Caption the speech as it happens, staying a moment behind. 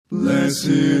Blessed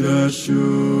assurance,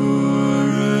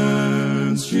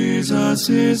 Jesus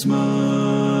is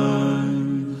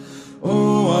mine.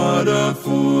 Oh, what a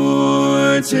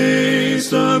foretaste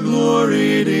of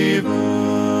glory divine,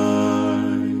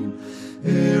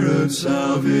 heir of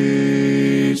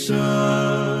salvation,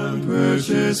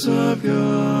 purchase of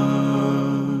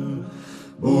God,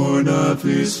 born of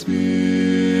His Spirit,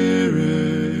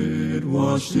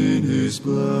 washed in His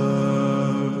blood.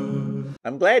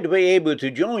 I'm glad to be able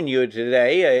to join you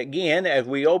today again as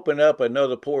we open up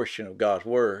another portion of God's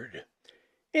Word.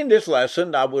 In this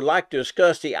lesson, I would like to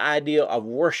discuss the idea of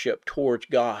worship towards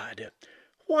God.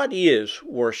 What is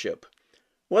worship?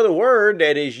 Well, the word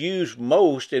that is used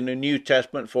most in the New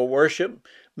Testament for worship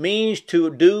means to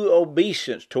do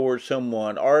obeisance towards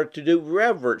someone or to do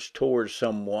reverence towards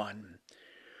someone.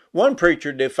 One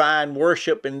preacher defined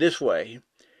worship in this way.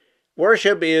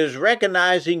 Worship is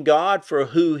recognizing God for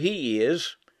who He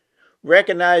is,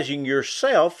 recognizing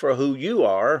yourself for who you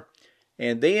are,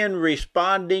 and then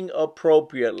responding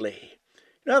appropriately.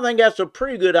 And I think that's a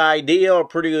pretty good idea, or a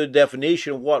pretty good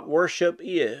definition of what worship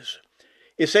is.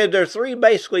 It said there are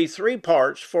basically three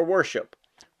parts for worship.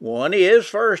 One is,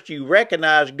 first, you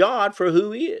recognize God for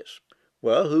who He is.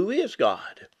 Well, who is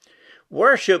God?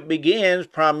 Worship begins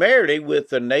primarily with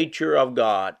the nature of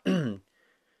God.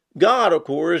 God, of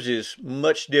course, is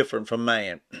much different from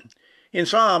man. In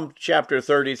Psalm chapter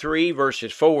 33,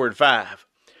 verses 4 and 5,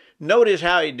 notice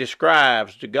how he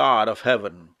describes the God of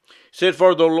heaven. It said,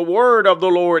 "For the word of the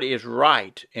Lord is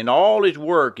right, and all His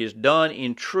work is done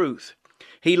in truth.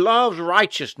 He loves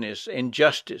righteousness and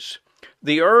justice.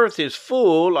 The earth is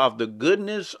full of the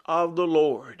goodness of the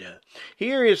Lord."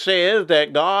 Here it says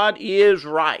that God is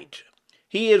right.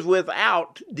 He is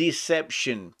without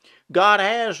deception. God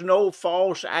has no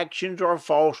false actions or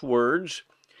false words.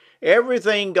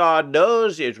 Everything God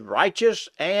does is righteous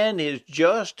and is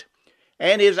just,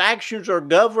 and His actions are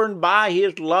governed by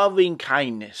His loving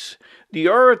kindness. The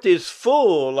earth is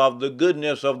full of the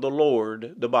goodness of the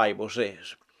Lord, the Bible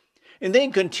says. And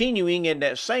then continuing in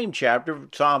that same chapter,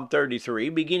 Psalm 33,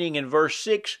 beginning in verse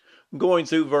 6, going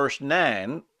through verse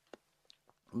 9,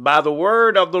 "By the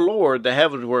word of the Lord the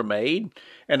heavens were made,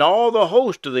 and all the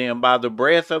host of them by the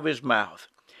breath of His mouth.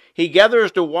 He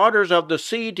gathers the waters of the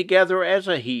sea together as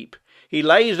a heap. He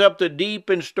lays up the deep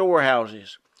in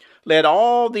storehouses. Let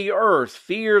all the earth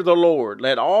fear the Lord.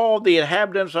 Let all the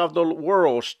inhabitants of the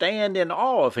world stand in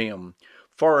awe of Him.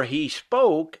 For He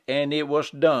spoke, and it was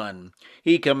done.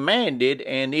 He commanded,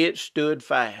 and it stood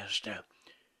fast."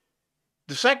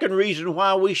 The second reason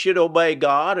why we should obey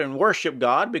God and worship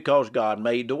God, because God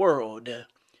made the world.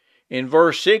 In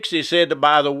verse 6 it said,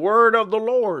 "By the word of the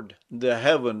Lord the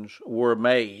heavens were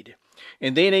made."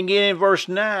 And then again in verse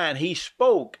 9, He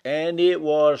spoke, and it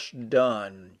was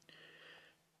done.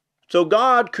 So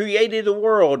God created the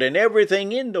world and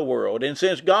everything in the world. And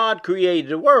since God created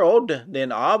the world,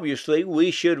 then obviously we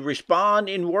should respond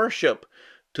in worship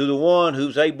to the one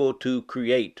who's able to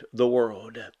create the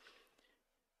world.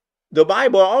 The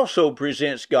Bible also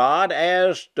presents God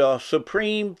as the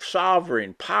supreme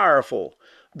sovereign, powerful,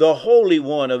 the Holy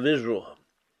One of Israel.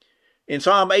 In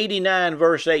Psalm 89,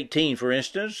 verse 18, for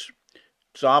instance,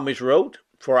 Psalmist wrote,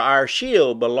 "For our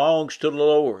shield belongs to the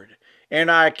Lord, and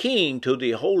our King to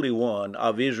the Holy One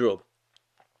of Israel."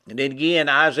 And then again,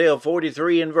 Isaiah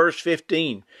 43 and verse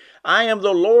 15, "I am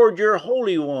the Lord your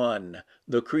Holy One,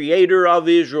 the Creator of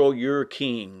Israel, your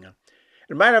King."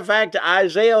 As a matter of fact,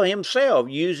 Isaiah himself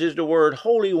uses the word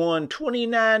Holy One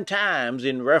 29 times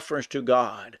in reference to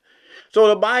God.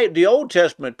 So the Old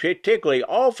Testament particularly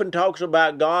often talks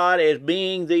about God as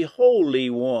being the Holy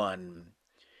One.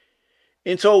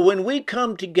 And so when we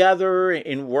come together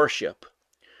in worship,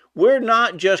 we're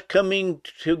not just coming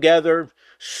together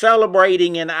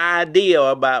celebrating an idea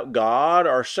about God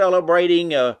or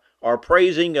celebrating or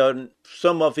praising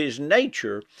some of His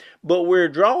nature, but we're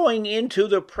drawing into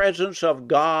the presence of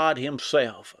God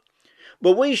Himself.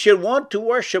 But we should want to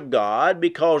worship God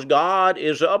because God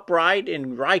is upright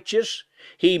and righteous.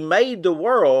 He made the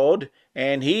world,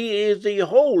 and He is the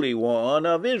Holy One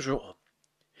of Israel.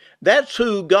 That's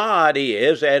who God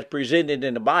is as presented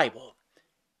in the Bible.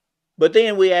 But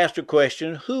then we ask the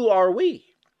question, who are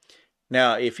we?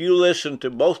 Now, if you listen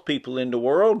to most people in the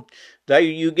world,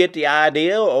 you get the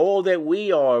idea, that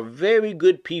we are very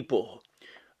good people.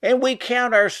 And we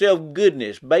count ourselves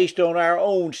goodness based on our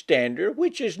own standard,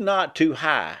 which is not too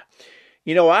high.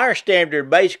 Our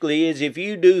standard basically is if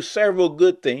you do several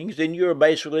good things, then you're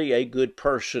basically a good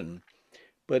person.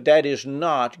 But that is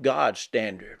not God's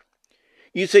standard.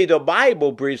 You see, the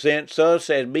Bible presents us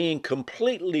as being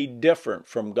completely different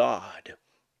from God.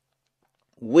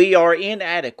 We are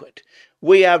inadequate.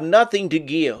 We have nothing to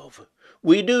give.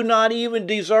 We do not even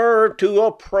deserve to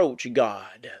approach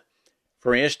God.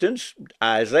 For instance,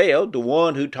 Isaiah, the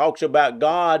one who talks about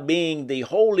God being the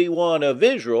Holy One of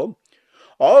Israel,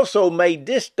 also made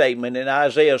this statement in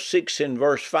Isaiah 6 and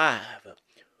verse 5.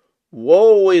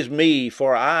 Woe is me,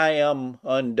 for I am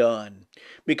undone,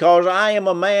 because I am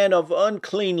a man of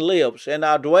unclean lips, and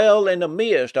I dwell in the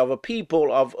midst of a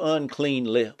people of unclean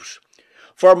lips.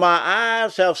 For my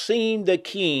eyes have seen the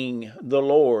King, the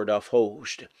Lord of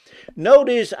hosts.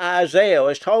 Notice Isaiah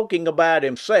is talking about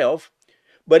himself,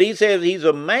 but he says he's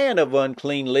a man of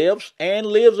unclean lips and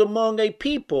lives among a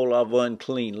people of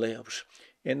unclean lips.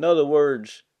 In other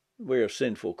words, we're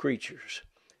sinful creatures.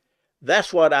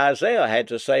 That's what Isaiah had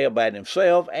to say about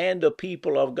himself and the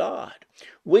people of God.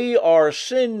 We are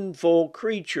sinful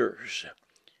creatures.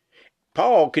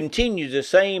 Paul continues the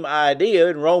same idea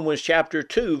in Romans chapter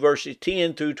 2, verses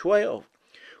 10 through 12,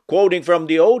 quoting from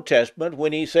the Old Testament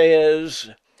when he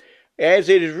says, as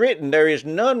it is written, there is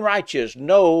none righteous,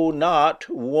 no, not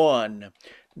one.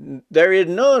 There is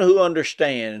none who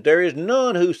understands. There is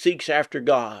none who seeks after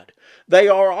God. They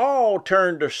are all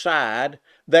turned aside.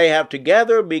 They have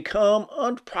together become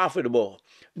unprofitable.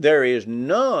 There is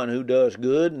none who does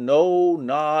good, no,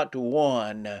 not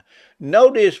one.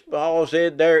 Notice Paul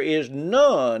said there is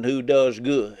none who does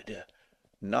good.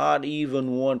 Not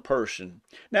even one person.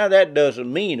 Now that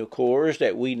doesn't mean, of course,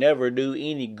 that we never do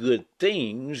any good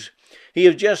things. He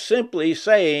is just simply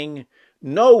saying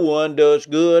no one does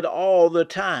good all the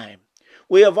time.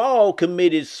 We have all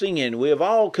committed sin. We have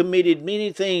all committed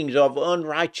many things of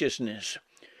unrighteousness.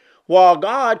 While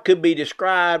God could be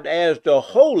described as the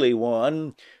Holy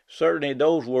One, certainly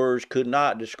those words could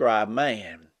not describe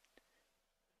man.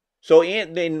 So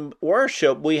in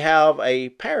worship we have a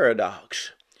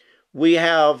paradox. We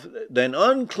have an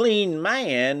unclean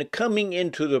man coming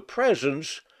into the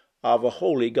presence of a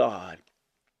holy God.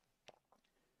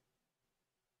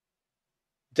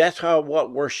 That's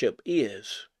what worship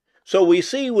is. So we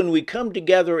see when we come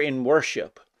together in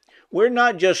worship, we're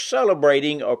not just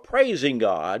celebrating or praising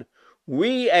God.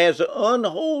 We as an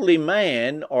unholy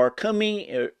man are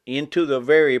coming into the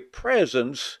very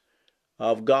presence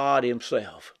of God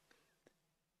himself.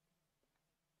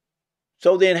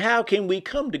 So then how can we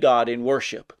come to God in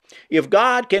worship? If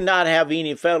God cannot have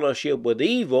any fellowship with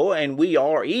evil, and we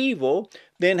are evil,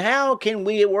 then how can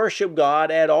we worship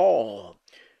God at all?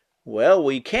 Well,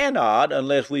 we cannot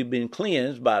unless we've been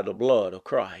cleansed by the blood of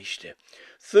Christ.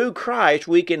 Through Christ,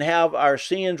 we can have our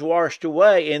sins washed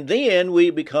away, and then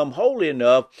we become holy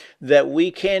enough that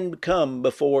we can come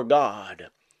before God.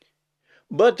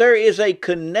 But there is a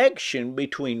connection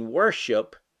between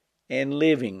worship and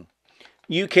living.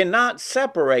 You cannot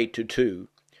separate the two.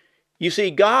 You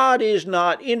see, God is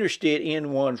not interested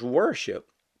in one's worship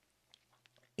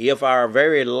if our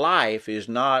very life is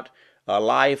not a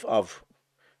life of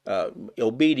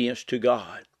obedience to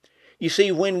God. You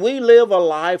see, when we live a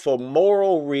life of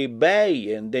moral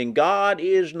rebellion, then God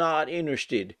is not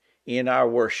interested in our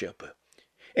worship.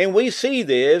 And we see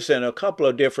this in a couple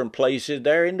of different places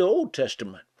there in the Old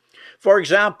Testament. For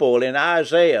example, in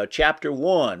Isaiah chapter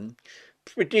 1,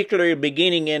 particularly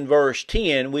beginning in verse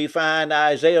 10, we find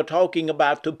Isaiah talking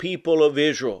about the people of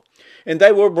Israel. And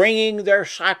they were bringing their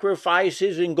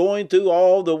sacrifices and going through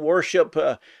all the worship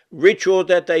rituals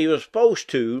that they were supposed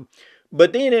to.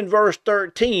 But then in verse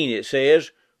 13 it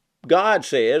says, God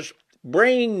says,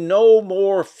 bring no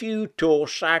more futile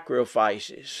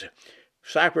sacrifices.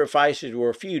 Sacrifices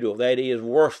were futile, that is,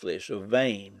 worthless or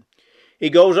vain. He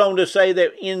goes on to say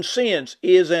that incense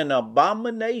is an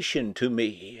abomination to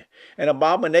me. An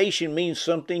abomination means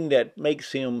something that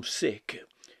makes him sick.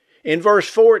 In verse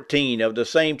 14 of the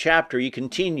same chapter, he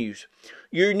continues,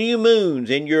 your new moons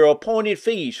and your appointed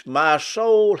feasts my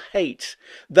soul hates.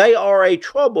 They are a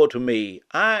trouble to me.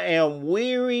 I am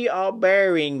weary of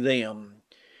bearing them.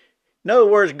 In other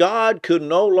words, God could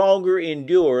no longer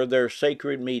endure their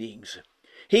sacred meetings.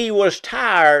 He was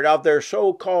tired of their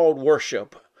so-called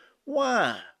worship.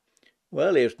 Why?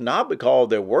 Well, it's not because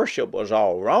their worship was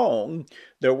all wrong.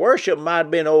 Their worship might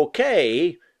have been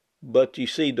okay, but you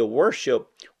see, the worship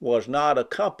was not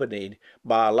accompanied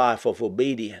by a life of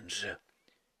obedience.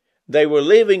 They were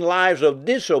living lives of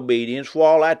disobedience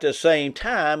while at the same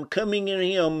time coming to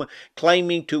him,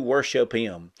 claiming to worship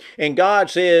him. And God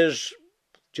says,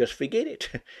 just forget it.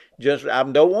 I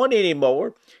don't want any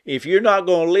more. If you're not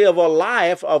going to live a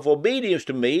life of obedience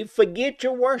to me, forget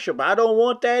your worship. I don't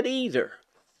want that either.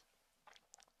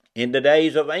 In the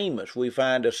days of Amos, we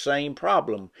find the same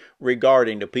problem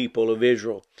regarding the people of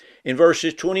Israel. In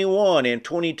verses 21 and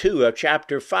 22 of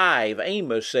chapter 5,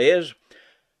 Amos says,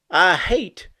 I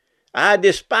hate I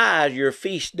despise your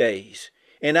feast days,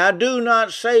 and I do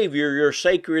not savor your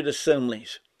sacred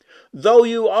assemblies. Though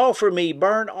you offer me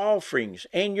burnt offerings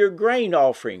and your grain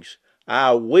offerings,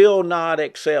 I will not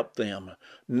accept them,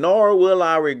 nor will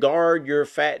I regard your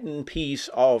fattened peace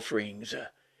offerings.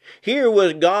 Here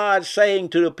was God saying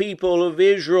to the people of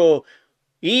Israel,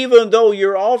 even though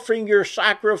you're offering your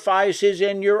sacrifices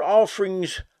and your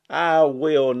offerings, I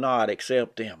will not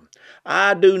accept them.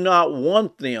 I do not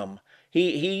want them. He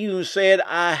even said,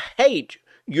 I hate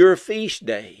your feast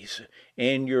days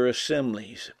and your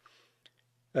assemblies.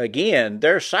 Again,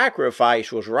 their sacrifice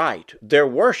was right. Their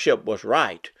worship was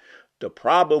right. The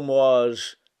problem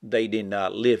was they did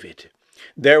not live it.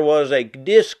 There was a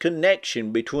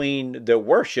disconnection between their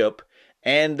worship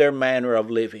and their manner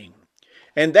of living.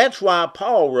 And that's why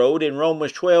Paul wrote in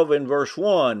Romans 12 and verse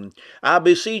 1, I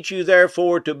beseech you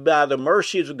therefore by the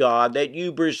mercies of God that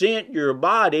you present your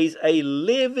bodies a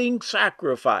living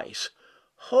sacrifice,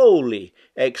 holy,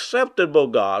 acceptable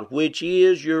God, which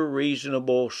is your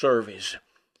reasonable service.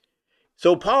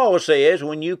 So Paul says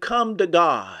when you come to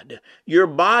God, your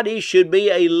body should be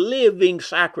a living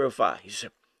sacrifice.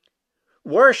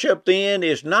 Worship then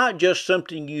is not just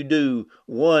something you do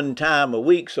one time a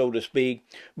week, so to speak,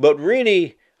 but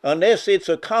really, unless it's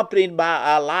accompanied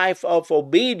by a life of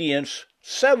obedience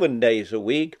 7 days a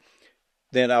week,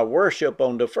 then our worship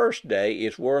on the first day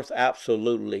is worth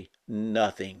absolutely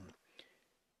nothing.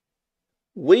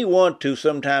 We want to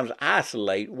sometimes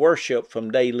isolate worship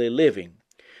from daily living.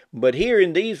 But here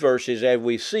in these verses, as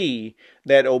we see,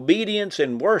 that obedience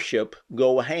and worship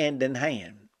go hand in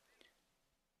hand.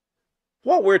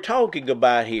 What we're talking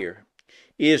about here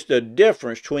is the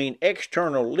difference between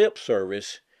external lip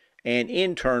service and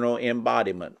internal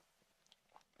embodiment.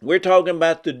 We're talking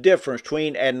about the difference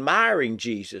between admiring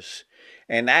Jesus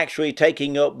and actually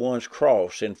taking up one's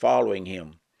cross and following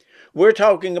him. We're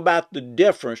talking about the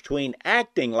difference between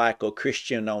acting like a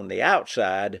Christian on the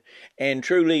outside and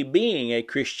truly being a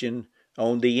Christian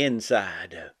on the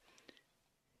inside.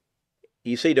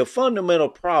 You see, the fundamental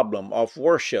problem of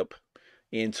worship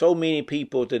in so many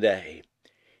people today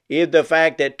is the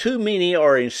fact that too many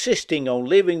are insisting on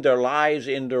living their lives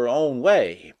in their own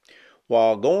way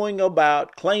while going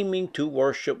about claiming to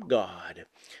worship God.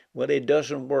 Well, it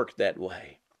doesn't work that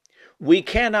way. We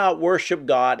cannot worship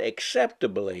God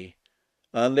acceptably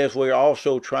unless we're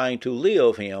also trying to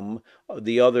live him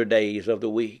the other days of the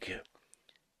week.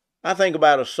 I think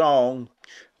about a song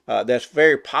that's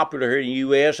very popular here in the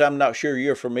U.S. I'm not sure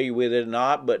you're familiar with it or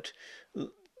not, but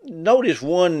notice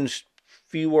one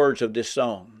few words of this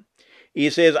song.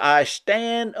 It says, I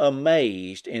stand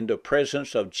amazed in the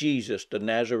presence of Jesus the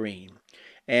Nazarene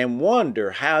and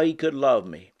wonder how he could love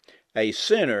me, a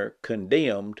sinner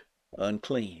condemned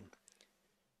unclean.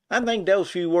 I think those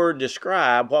few words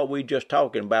describe what we're just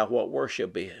talking about, what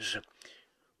worship is.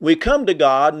 We come to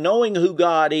God knowing who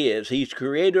God is. He's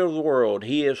creator of the world.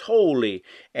 He is holy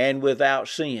and without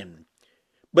sin.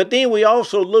 But then we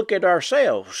also look at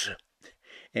ourselves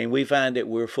and we find that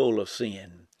we're full of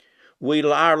sin.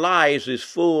 Our lives is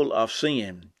full of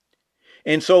sin.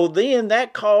 And so then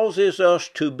that causes us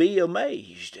to be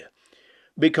amazed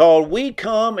because we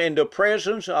come in the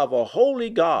presence of a holy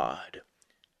God,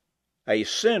 a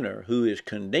sinner who is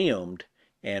condemned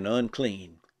and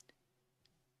unclean.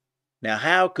 Now,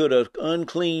 how could an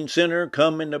unclean sinner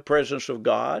come in the presence of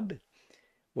God?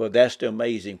 Well, that's the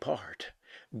amazing part.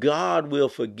 God will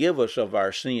forgive us of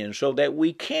our sins so that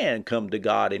we can come to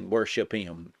God and worship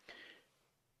him.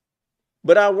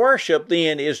 But our worship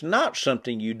then is not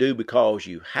something you do because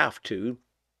you have to.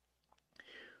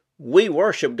 We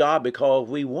worship God because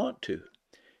we want to.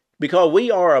 Because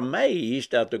we are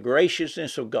amazed at the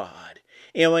graciousness of God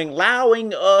in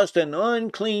allowing us and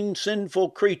unclean,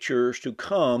 sinful creatures to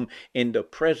come in the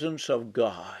presence of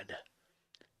God.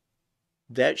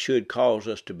 That should cause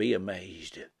us to be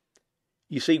amazed.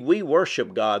 You see, we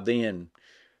worship God then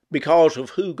because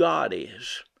of who God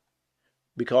is,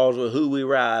 because of who we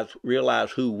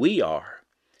realize who we are,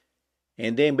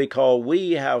 and then because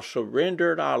we have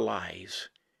surrendered our lives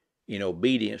in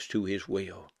obedience to his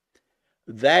will.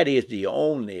 That is the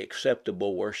only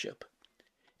acceptable worship.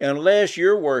 Unless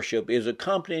your worship is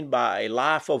accompanied by a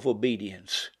life of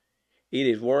obedience, it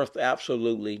is worth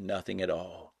absolutely nothing at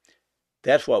all.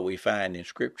 That's what we find in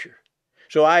Scripture.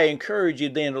 So I encourage you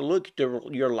then to look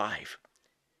at your life.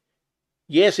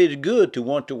 Yes, it's good to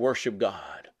want to worship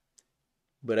God.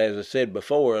 But as I said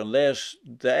before, unless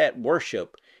that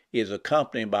worship is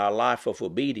accompanied by a life of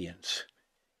obedience,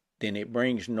 then it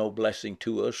brings no blessing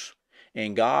to us,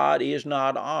 and God is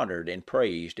not honored and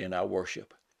praised in our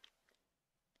worship.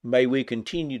 May we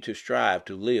continue to strive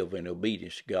to live in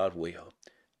obedience to God's will.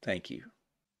 Thank you.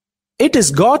 It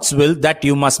is God's will that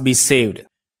you must be saved.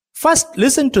 First,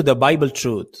 listen to the Bible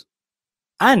truth.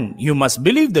 And you must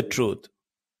believe the truth.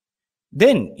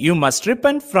 Then you must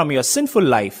repent from your sinful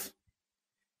life.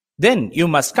 Then you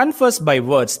must confess by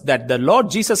words that the Lord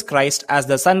Jesus Christ as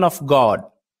the Son of God.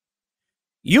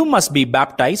 You must be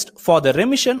baptized for the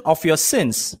remission of your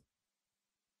sins.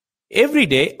 Every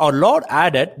day our Lord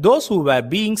added those who were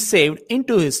being saved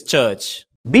into His church.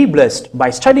 Be blessed by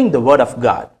studying the Word of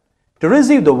God. To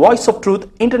receive the Voice of Truth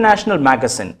International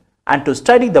magazine and to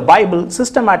study the Bible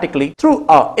systematically through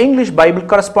our English Bible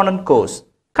Correspondent course,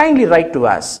 kindly write to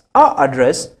us. Our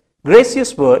address,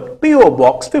 Gracious Word, P.O.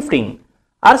 Box 15,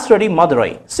 Arasaradi,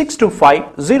 Madurai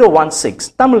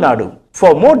 625016, Tamil Nadu.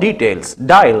 For more details,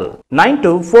 dial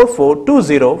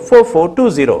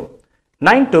 9244204420,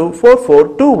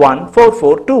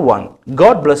 9244214421.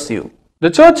 God bless you. The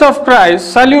Church of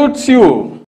Christ salutes you.